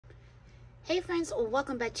Hey friends,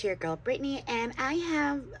 welcome back to your girl Brittany, and I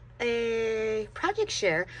have a project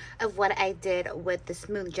share of what I did with the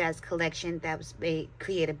Smooth Jazz collection that was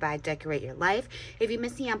created by Decorate Your Life. If you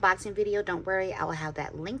missed the unboxing video, don't worry, I will have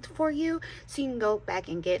that linked for you so you can go back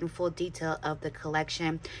and get in full detail of the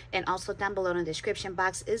collection. And also down below in the description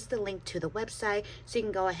box is the link to the website, so you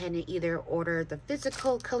can go ahead and either order the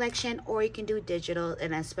physical collection or you can do digital,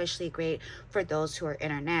 and especially great for those who are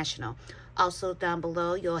international. Also down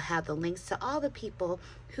below you'll have the links to all the people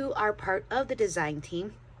who are part of the design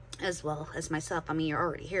team, as well as myself. I mean, you're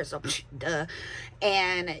already here, so duh.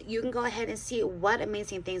 And you can go ahead and see what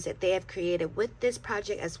amazing things that they have created with this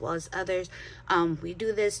project as well as others. We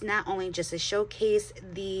do this not only just to showcase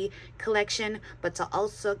the collection, but to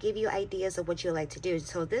also give you ideas of what you like to do.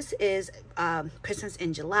 So this is Christmas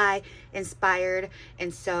in July inspired,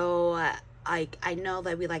 and so I know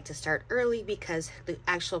that we like to start early because the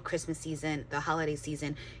actual Christmas season, the holiday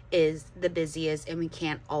season, is the busiest and we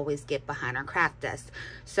can't always get behind our craft desk.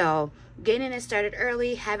 So getting it started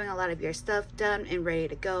early, having a lot of your stuff done and ready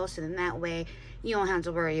to go, so then that way you don't have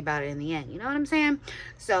to worry about it in the end. You know what I'm saying?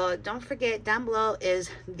 So don't forget, down below is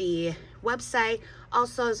the website.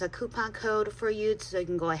 Also is a coupon code for you so you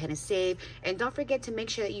can go ahead and save. And don't forget to make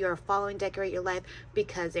sure that you are following Decorate Your Life,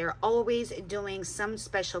 because they're always doing some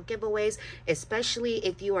special giveaways, especially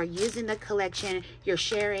if you are using the collection, you're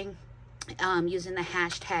sharing using the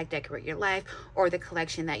hashtag Decorate Your Life or the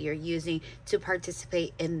collection that you're using to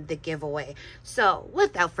participate in the giveaway. So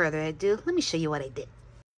without further ado, let me show you what I did.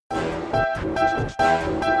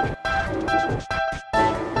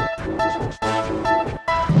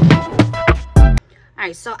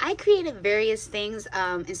 Alright, so I created various things.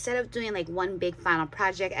 Instead of doing like one big final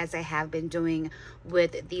project as I have been doing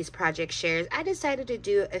with these project shares, I decided to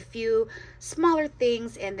do a few smaller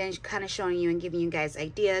things and then kind of showing you and giving you guys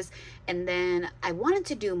ideas. And then I wanted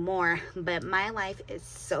to do more, but my life is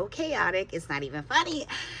so chaotic, it's not even funny.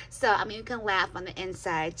 So I mean, you can laugh on the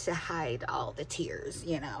inside to hide all the tears,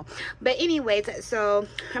 you know. But anyways, so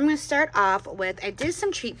I'm gonna start off with, I did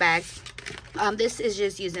some treat bags. This is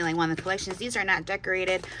just using like one of the collections. These are not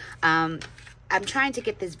decorated. I'm trying to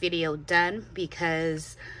get this video done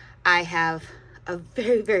because I have a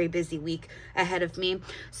very busy week ahead of me.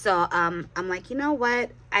 So I'm like, you know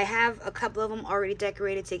what, I have a couple of them already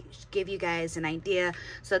decorated to give you guys an idea.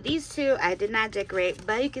 So these two I did not decorate,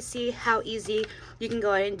 but you can see how easy you can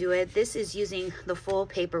go ahead and do it. This is using the full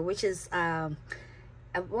paper, which is I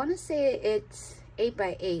want to say it's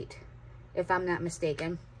 8x8 if I'm not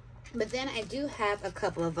mistaken. But then I do have a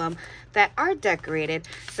couple of them that are decorated.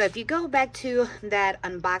 So if you go back to that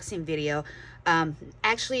unboxing video,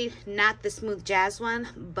 actually not the Smooth Jazz one,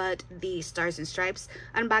 but the Stars and Stripes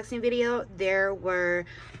unboxing video, there were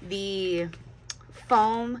the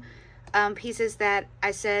foam pieces that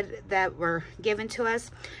I said that were given to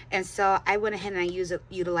us, and so I went ahead and I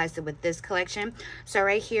utilized it with this collection. So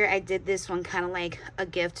right here I did this one kind of like a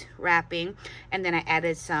gift wrapping, and then I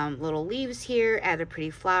added some little leaves here, added a pretty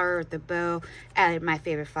flower with the bow, added my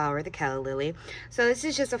favorite flower, the calla lily. So this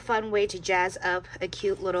is just a fun way to jazz up a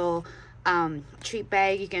cute little treat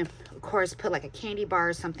bag. You can of course put like a candy bar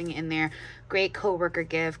or something in there. Great co-worker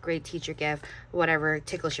gift, great teacher gift, whatever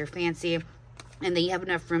tickles your fancy. And then you have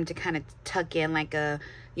enough room to kind of tuck in like a,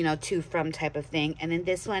 you know, to from type of thing. And then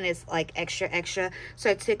this one is like extra. So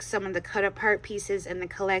I took some of the cut apart pieces in the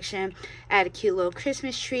collection, added a cute little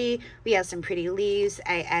Christmas tree. We have some pretty leaves.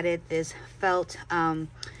 I added this felt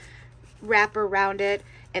wrap around it,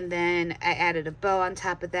 and then I added a bow on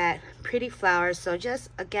top of that, pretty flowers. So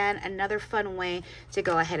just again, another fun way to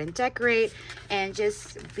go ahead and decorate and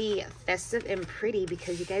just be festive and pretty,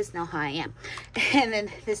 because you guys know how I am. And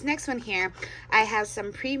then this next one here, I have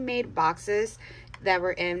some pre-made boxes that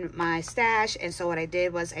were in my stash, and so what I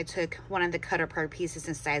did was I took one of the cut apart pieces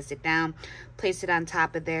and sized it down, placed it on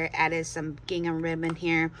top of there, added some gingham ribbon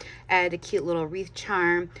here, added a cute little wreath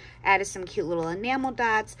charm, added some cute little enamel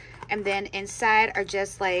dots, and then inside are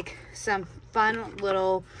just like some fun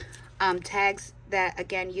little tags that,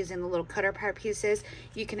 again, using the little cut apart pieces,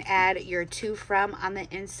 you can add your to from on the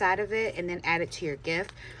inside of it and then add it to your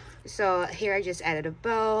gift. So here I just added a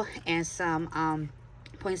bow and some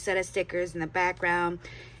poinsettia stickers in the background.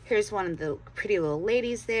 Here's one of the pretty little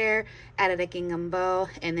ladies there, added a gingham bow,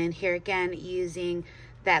 and then here again using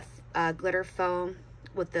that glitter foam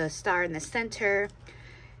with the star in the center.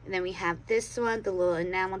 And then we have this one, the little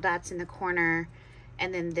enamel dots in the corner,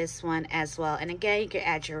 and then this one as well. And again, you can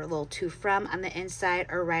add your little to from on the inside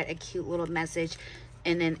or write a cute little message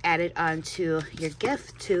and then add it onto your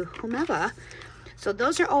gift to whomever. So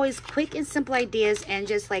those are always quick and simple ideas, and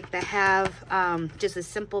just like to have just a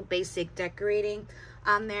simple basic decorating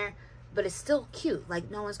on there. but it's still cute.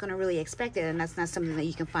 Like, no one's gonna really expect it, and that's not something that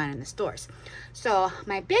you can find in the stores. So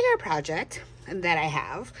my bigger project that I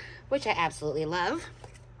have, which I absolutely love,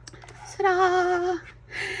 ta-da,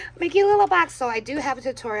 my cute little box. So I do have a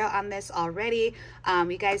tutorial on this already.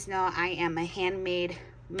 You guys know I am a handmade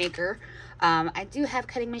maker. I do have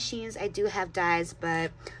cutting machines, I do have dies,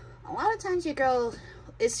 but a lot of times your girl,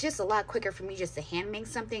 it's just a lot quicker for me just to hand make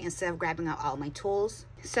something instead of grabbing out all my tools.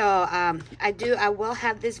 So I will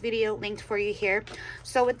have this video linked for you here.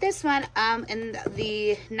 So with this one, and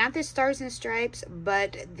the, not the Stars and Stripes,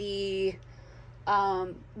 but the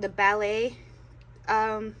ballet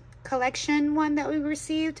collection one that we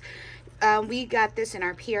received, we got this in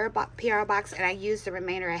our PR box, and I used the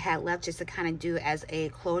remainder I had left just to kind of do as a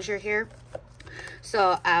closure here.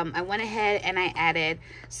 So I went ahead and I added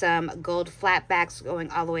some gold flat backs going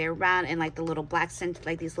all the way around, and like the little black center,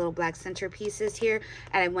 like these little black center pieces here,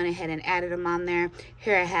 and I went ahead and added them on there.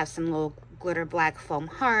 Here I have some little glitter black foam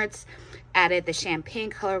hearts, added the champagne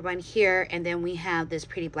color one here, and then we have this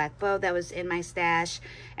pretty black bow that was in my stash.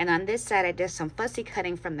 And on this side I did some fussy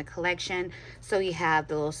cutting from the collection. So you have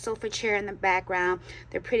the little sofa chair in the background,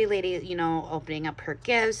 the pretty lady, you know, opening up her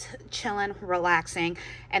gifts, chilling, relaxing,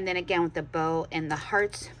 and then again with the bow and the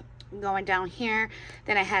hearts going down here.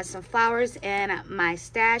 Then I had some flowers in my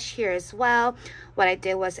stash here as well. What I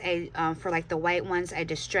did was for like the white ones, I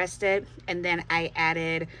distressed it, and then I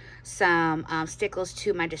added some stickles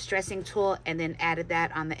to my distressing tool, and then added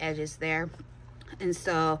that on the edges there. And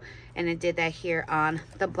so, and I did that here on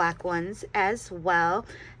the black ones as well.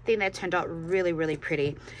 I think that turned out really, really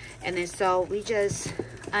pretty. And then so we just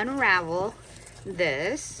unravel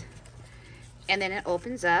this, and then it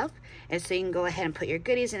opens up. And so you can go ahead and put your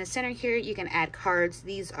goodies in the center here. You can add cards.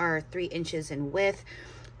 These are 3 inches in width.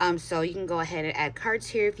 So you can go ahead and add cards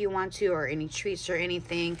here if you want to, or any treats or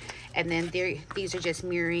anything. And then these are just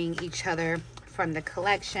mirroring each other from the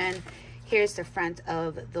collection. Here's the front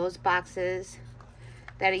of those boxes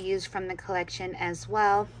that I used from the collection as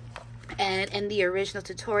well. And in the original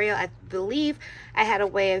tutorial, I believe I had a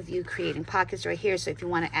way of you creating pockets right here. So if you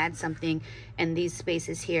want to add something in these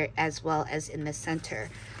spaces here as well as in the center.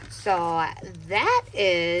 So that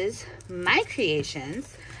is my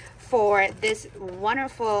creations for this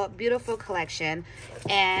wonderful, beautiful collection.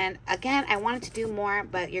 And again, I wanted to do more,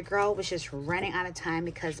 but your girl was just running out of time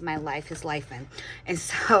because my life is lifing. And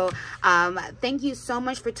so thank you so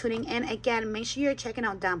much for tuning in. Again, make sure you're checking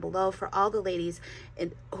out down below for all the ladies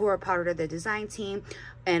who are part of the design team,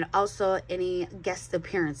 and also any guest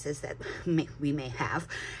appearances that we may have,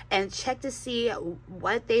 and check to see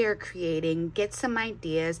what they are creating, get some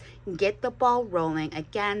ideas, get the ball rolling.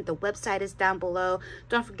 Again, the website is down below.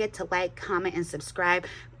 Don't forget to like, comment, and subscribe,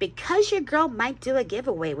 because your girl might do a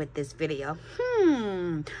giveaway with this video.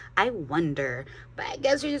 I wonder, but I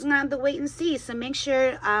guess you're just gonna have to wait and see. So make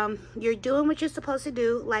sure you're doing what you're supposed to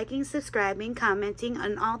do, liking, subscribing, commenting,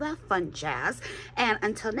 and all that fun jazz. And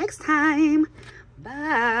until next time,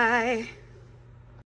 bye.